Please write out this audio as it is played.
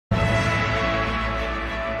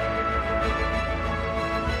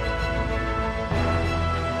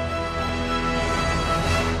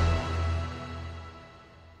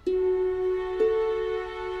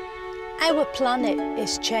Our planet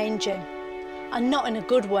is changing, and not in a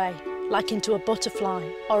good way, like into a butterfly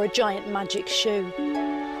or a giant magic shoe.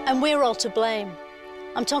 And we're all to blame.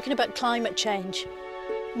 I'm talking about climate change.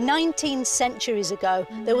 19 centuries ago,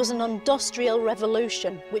 there was an industrial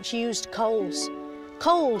revolution which used coals.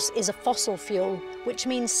 Coals is a fossil fuel, which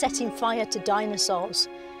means setting fire to dinosaurs.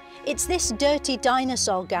 It's this dirty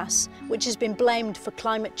dinosaur gas which has been blamed for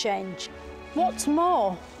climate change. What's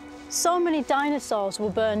more, so many dinosaurs were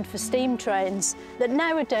burned for steam trains that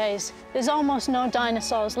nowadays there's almost no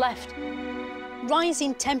dinosaurs left.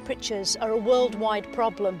 Rising temperatures are a worldwide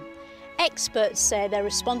problem. Experts say they're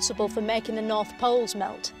responsible for making the North Poles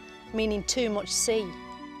melt, meaning too much sea.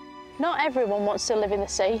 Not everyone wants to live in the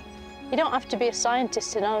sea. You don't have to be a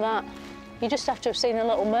scientist to know that. You just have to have seen The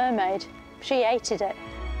Little Mermaid. She hated it.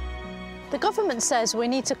 The government says we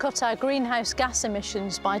need to cut our greenhouse gas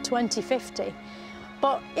emissions by 2050.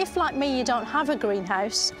 But if, like me, you don't have a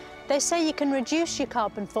greenhouse, they say you can reduce your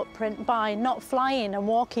carbon footprint by not flying and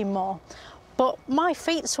walking more. But my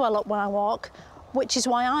feet swell up when I walk, which is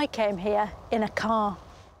why I came here in a car.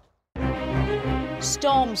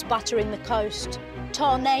 Storms battering the coast,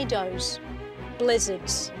 tornadoes,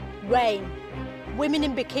 blizzards, rain, women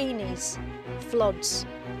in bikinis, floods.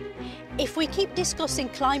 If we keep discussing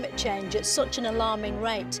climate change at such an alarming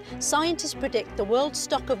rate, scientists predict the world's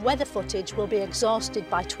stock of weather footage will be exhausted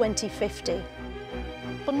by 2050.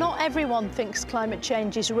 But not everyone thinks climate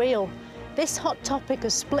change is real. This hot topic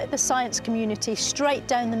has split the science community straight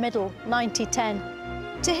down the middle,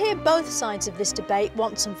 90-10. To hear both sides of this debate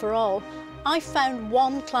once and for all, I found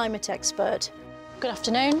one climate expert. Good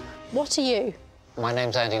afternoon. What are you? My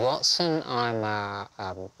name's Andy Watson. I'm a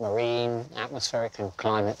marine, atmospheric and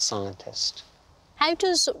climate scientist. How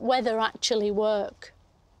does weather actually work?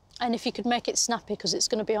 And if you could make it snappy, because it's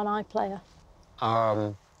going to be on iPlayer.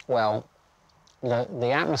 Well,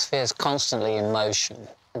 the atmosphere is constantly in motion.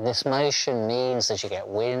 This motion means that you get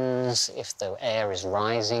winds. If the air is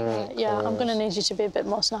rising, I'm going to need you to be a bit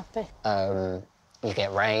more snappy. You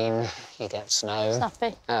get rain, you get snow.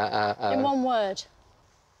 Snappy. In one word.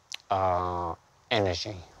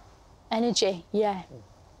 Energy. Energy, yeah.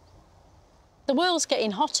 The world's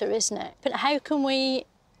getting hotter, isn't it? But how can we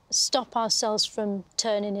stop ourselves from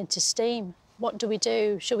turning into steam? What do we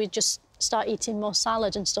do? Should we just start eating more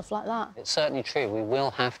salad and stuff like that? It's certainly true. We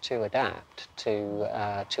will have to adapt to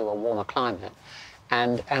a warmer climate.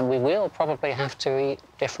 And we will probably have to eat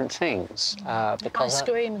different things. Because ice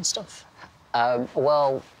cream and stuff.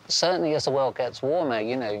 Well, certainly as the world gets warmer,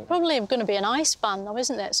 you know... Probably going to be an ice ban, though,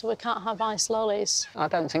 isn't it? So we can't have ice lollies. I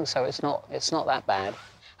don't think so. It's not that bad.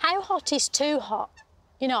 How hot is too hot?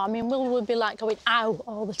 You know, I mean, will we be, like, going, ow,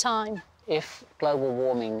 all the time? If global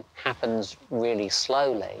warming happens really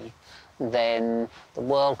slowly, then the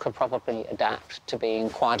world could probably adapt to being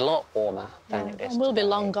quite a lot warmer than it is And we'll today. be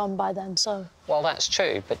long gone by then, so... Well, that's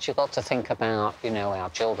true, but you've got to think about, you know, our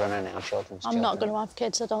children and our children's children. I'm not going to have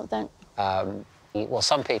kids, I don't think. Well,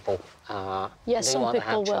 some people yes, some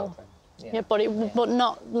people will. Yeah, but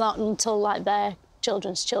not until, like, their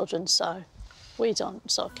children's children, so we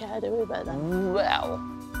don't sort of care, do we, about them? Well...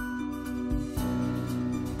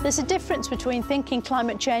 There's a difference between thinking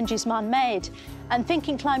climate change is man-made and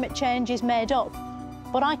thinking climate change is made up.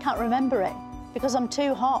 But I can't remember it because I'm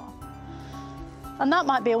too hot. And that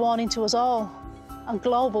might be a warning to us all, a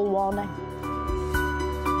global warning.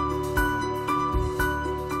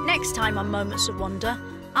 Next time on Moments of Wonder,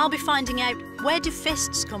 I'll be finding out, where do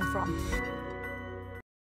fists come from?